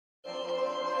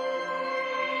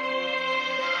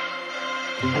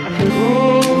Oh,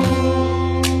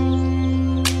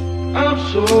 I'm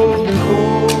so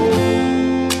cold.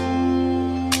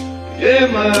 Yeah,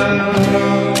 my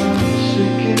heart's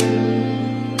sinking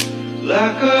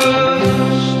like a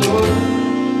stone.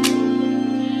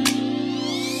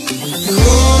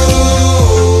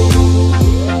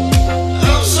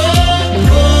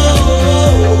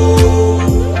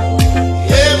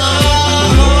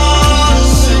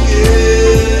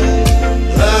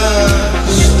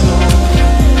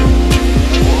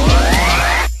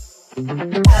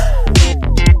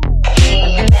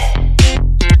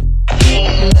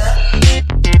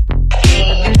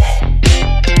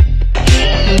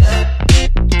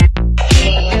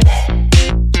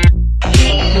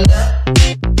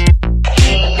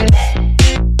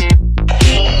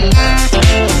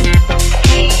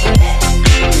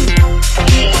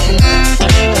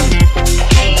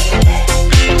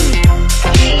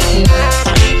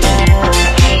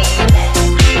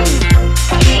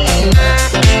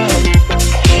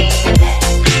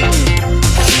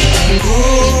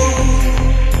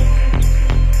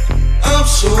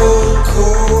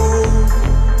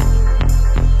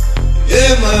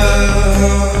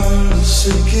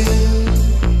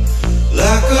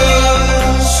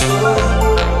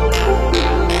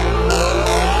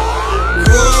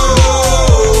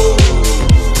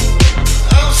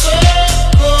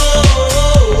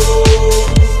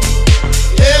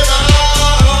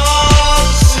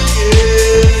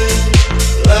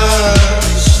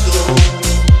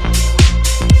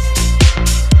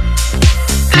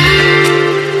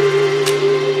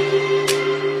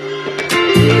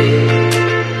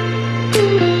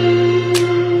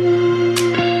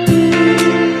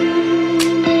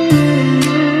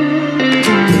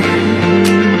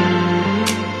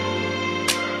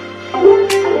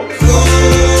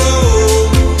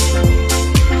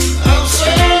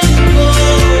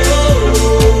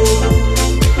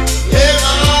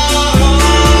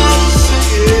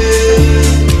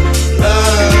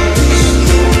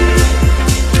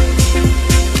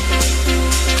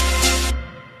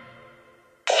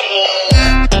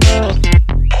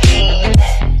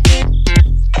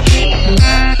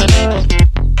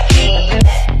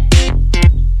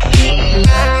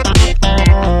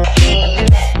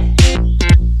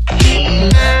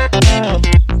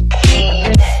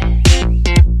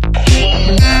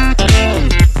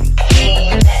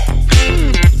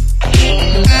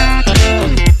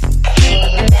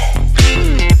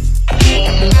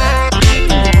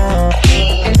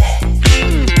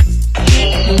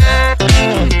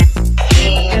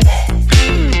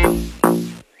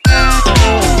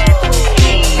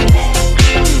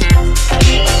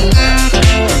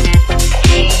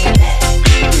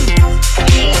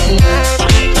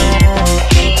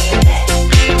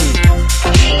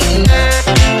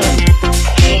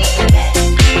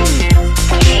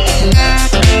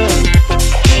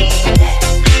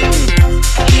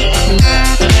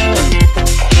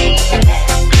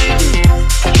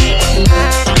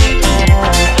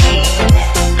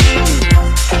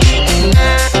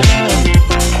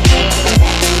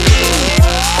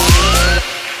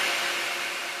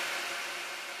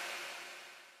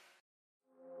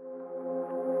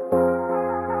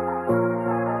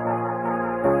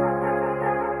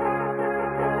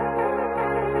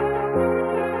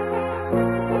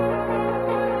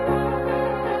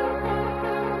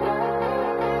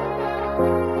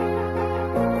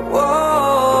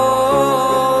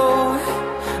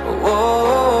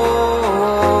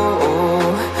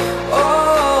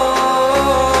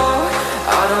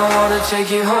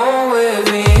 Take you home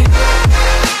with me.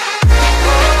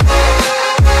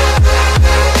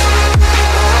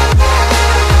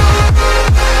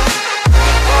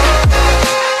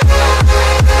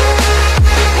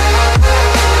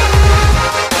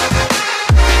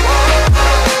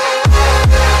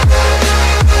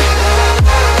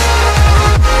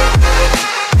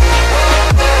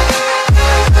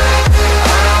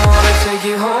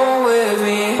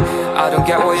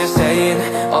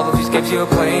 You're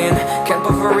playing, can't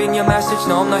put for in your message.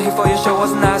 No, I'm not here for your show,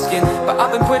 wasn't asking. But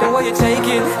I've been putting what you're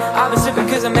taking. I've been sipping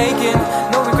cause I'm making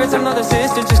no regrets, I'm not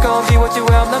assistant. Just go and be what you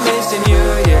were, I'm not missing you,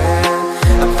 yeah.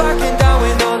 I'm fucking down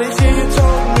with all the shit you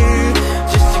told me.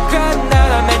 Just regret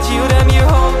that I met you, damn you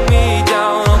hold me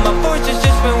down. All my fortune's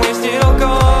just been wasted, all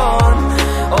gone.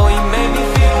 Oh, you made me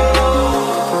feel low.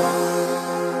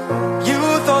 You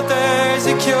thought there's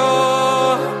a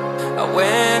cure, I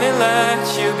went and let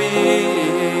you be.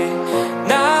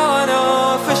 Now I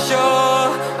know for sure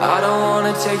I don't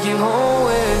wanna take you home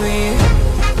with me.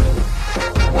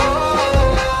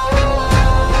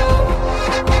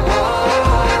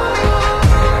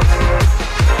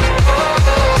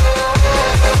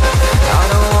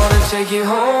 take you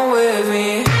home with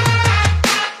me.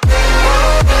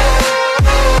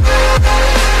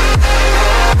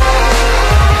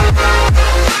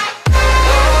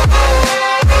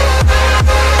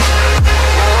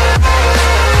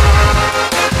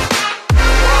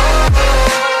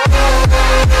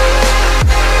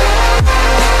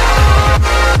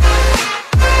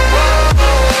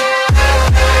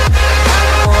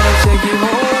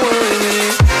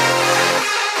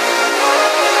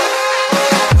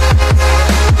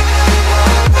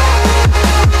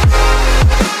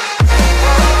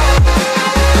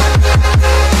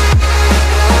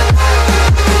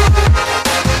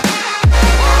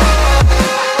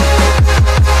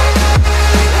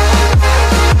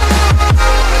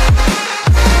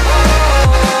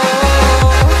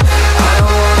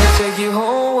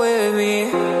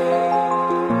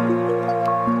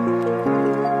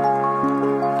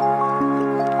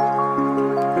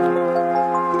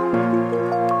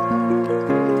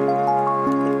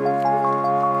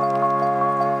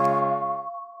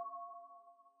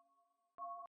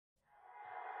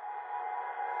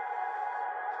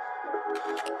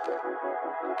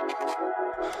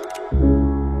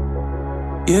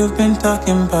 You've been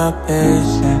talking about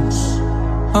patience,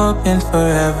 hoping for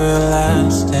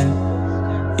everlasting.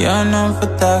 You're known for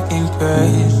talking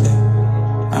crazy.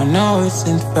 I know it's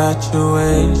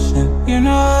infatuation. You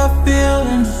know how I feel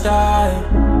inside.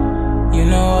 You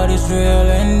know what is real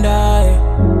and I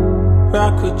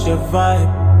rock with your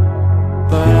vibe,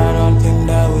 but I don't think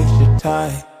that we should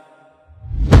tie.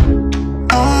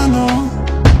 I know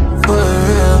for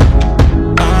real,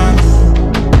 I know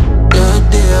the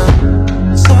deal.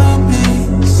 So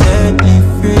please set me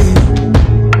free.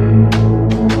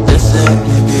 Just let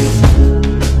me be.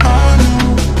 I know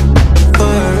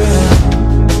for real,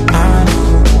 I know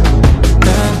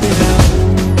the deal.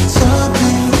 So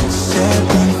please set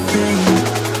me free.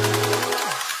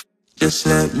 Just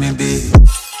let me be.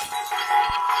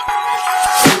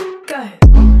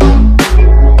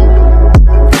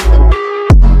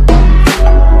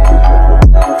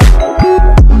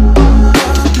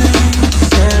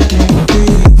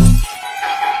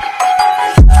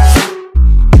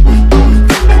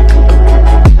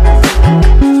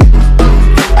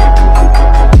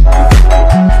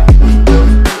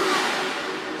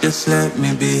 Just let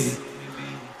me be.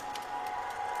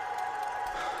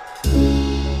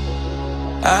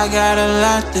 I got a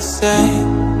lot to say.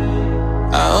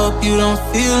 I hope you don't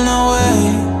feel no way.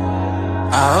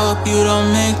 I hope you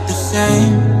don't make the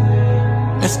same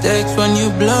mistakes when you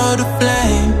blow the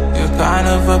flame. You're kind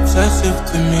of obsessive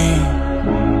to me.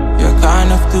 You're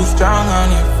kind of too strong on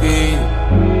your feet.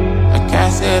 I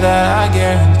can't say that I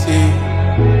guarantee,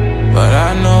 but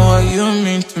I know what you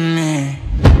mean to me.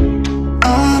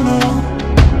 I know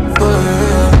for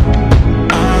real,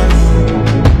 I know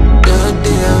the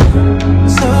deal.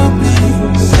 So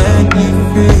please set me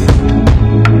free.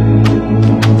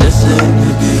 Just let me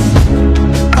be.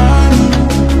 I know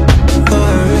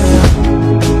for real,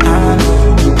 I know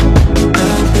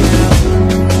the deal.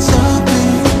 So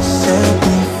please set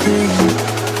me free.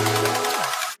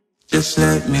 Just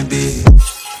let me be.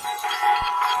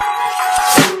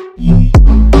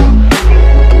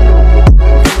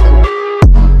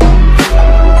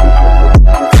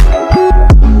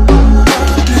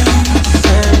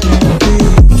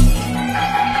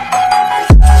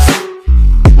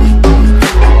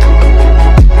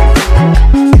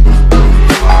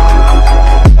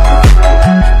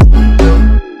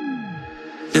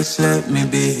 Just let me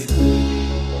be.